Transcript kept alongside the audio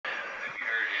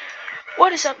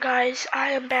What is up, guys? I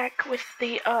am back with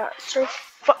the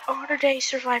 100-day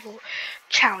survival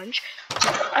challenge.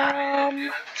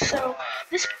 So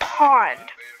this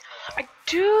pond, I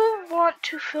do want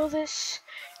to fill this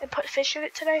and put fish in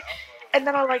it today, and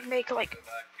then I'll make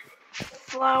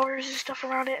flowers and stuff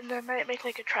around it, and then I might make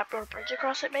like a trapdoor bridge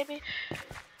across it, maybe.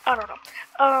 I don't know.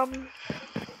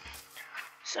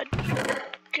 So I'm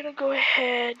gonna go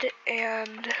ahead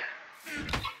and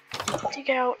dig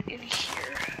out in here.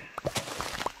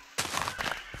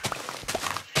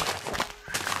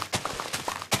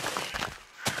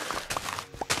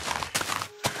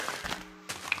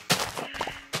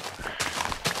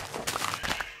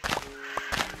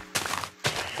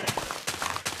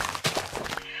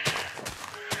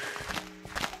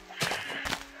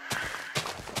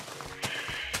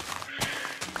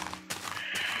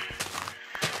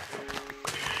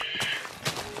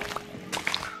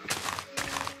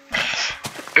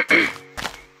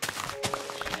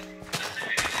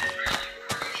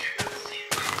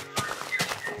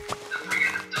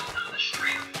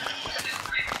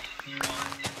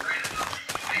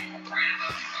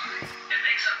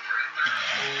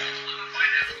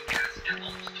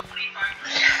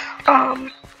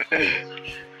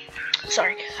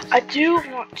 Sorry, I do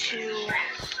want to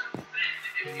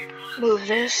move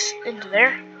this into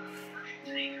there.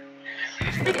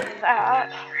 Look at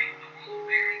that.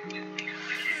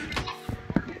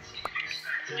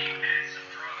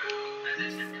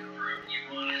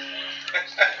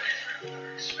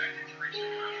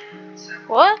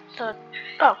 What the?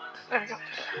 Oh, there we go.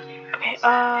 Okay,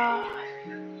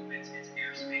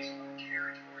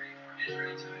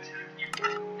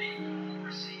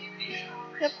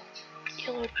 Yep,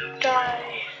 yellow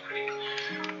dye.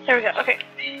 There we go, okay.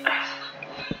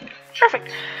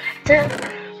 Perfect. Then,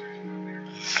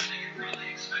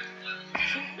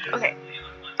 okay,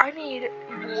 I need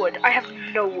wood. I have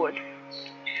no wood.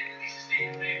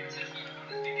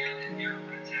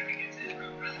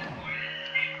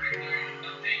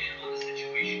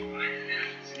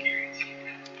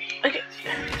 Okay,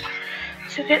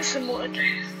 so get some wood.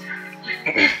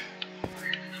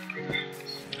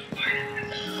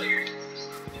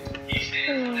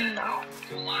 No.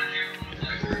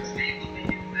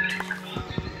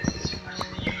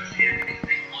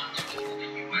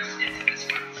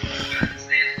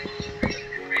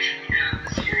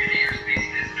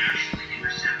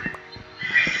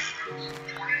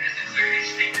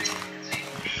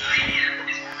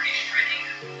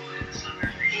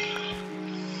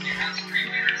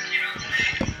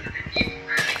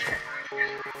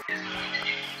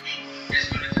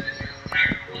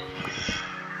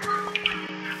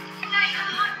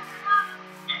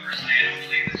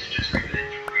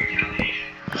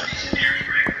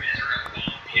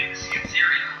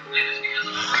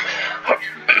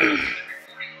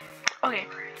 Okay,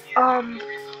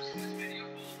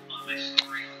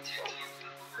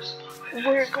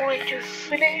 we're going to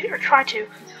finish, or try to.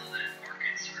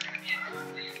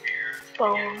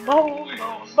 Bone, bone,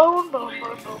 bone, bone, bone, bone,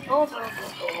 bone, bone, bone,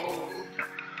 bone.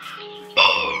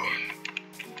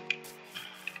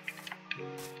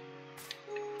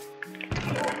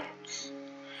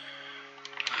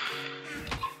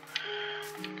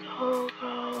 Go,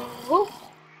 go.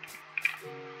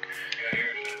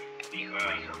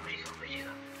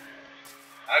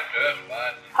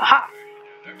 Haha.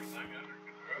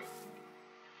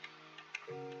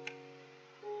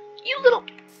 You little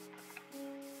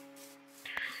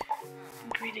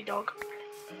greedy dog.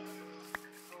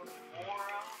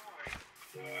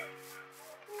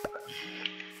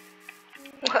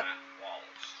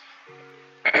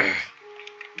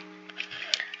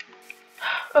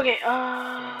 Okay,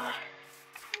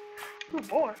 ooh,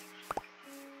 more.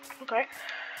 Okay.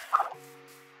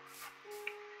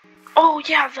 Oh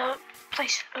yeah, the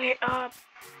place. Okay, I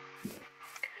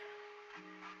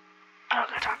don't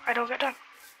got time. I don't got time.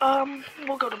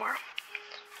 We'll go tomorrow.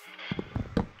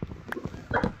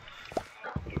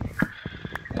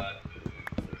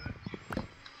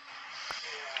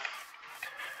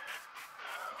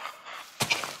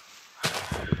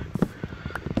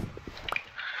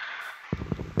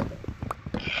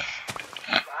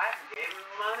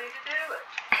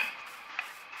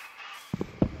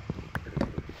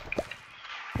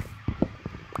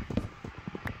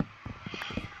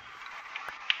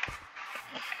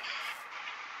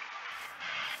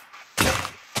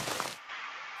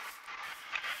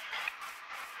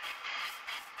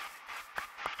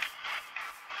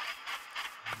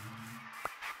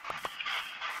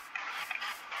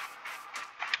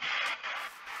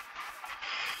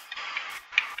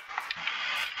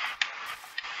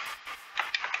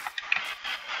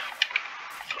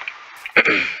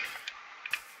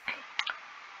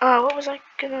 What was I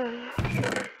gonna...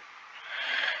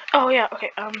 Oh yeah, okay,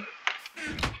 let's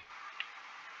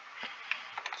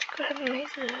go ahead and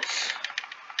make this.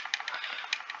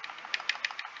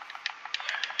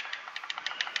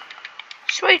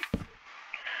 Sweet!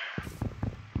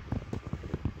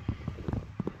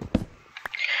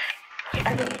 Okay,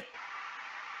 I didn't...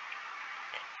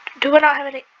 Do I not have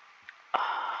any... Oh,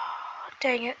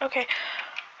 dang it, okay.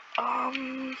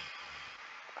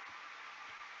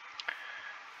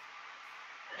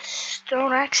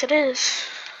 Stone axe it is.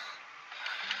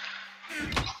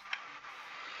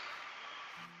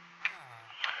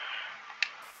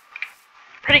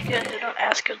 Pretty good, they're not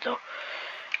as good though.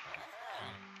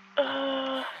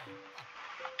 Oh,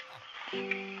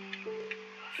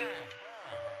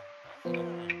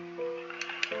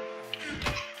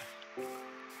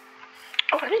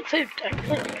 I need food. I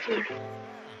really need food.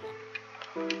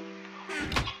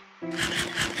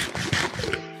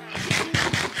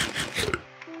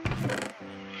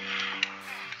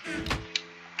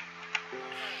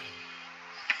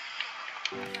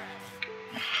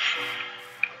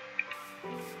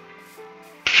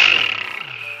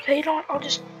 Hey, you know what? I'll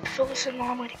just fill this in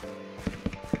while I'm waiting.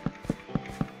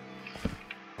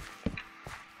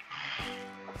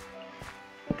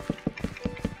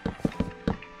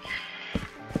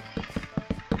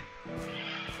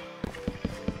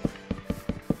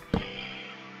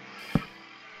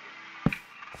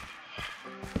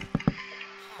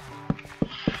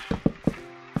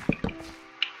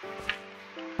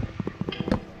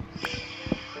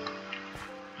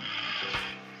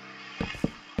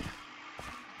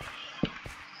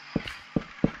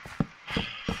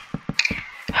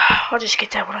 I'll just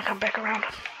get that when I come back around.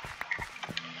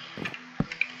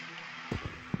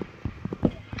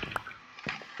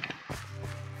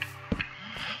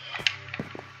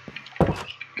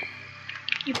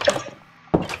 You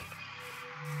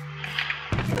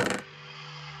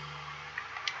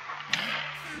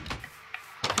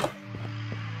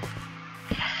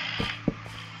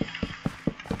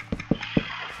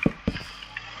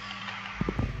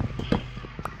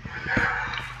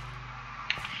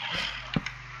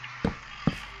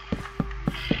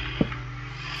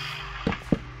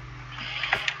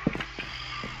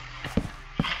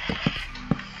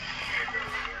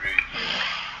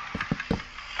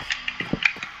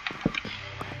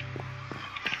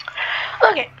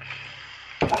Okay.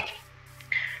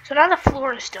 So now the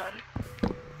floor is done.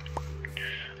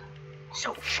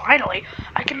 So finally,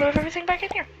 I can move everything back in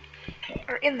here.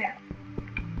 Or in there.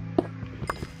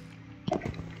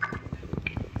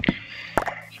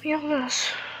 Give me all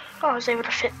this. Oh, I was able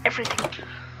to fit everything.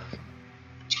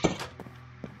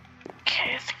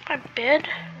 Okay, I think my bed.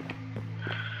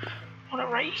 I want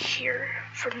it right here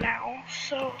for now.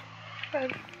 So,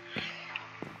 grab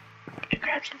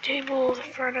the table, the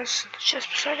furnace, and the chest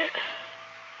beside it.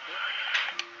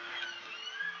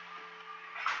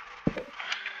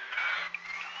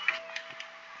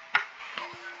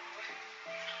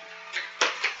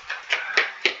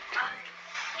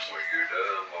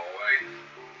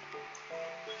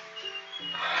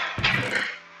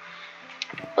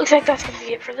 Looks like that's gonna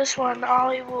be it for this one.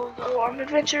 Ollie will go on an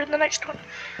adventure in the next one.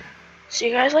 See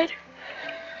you guys later.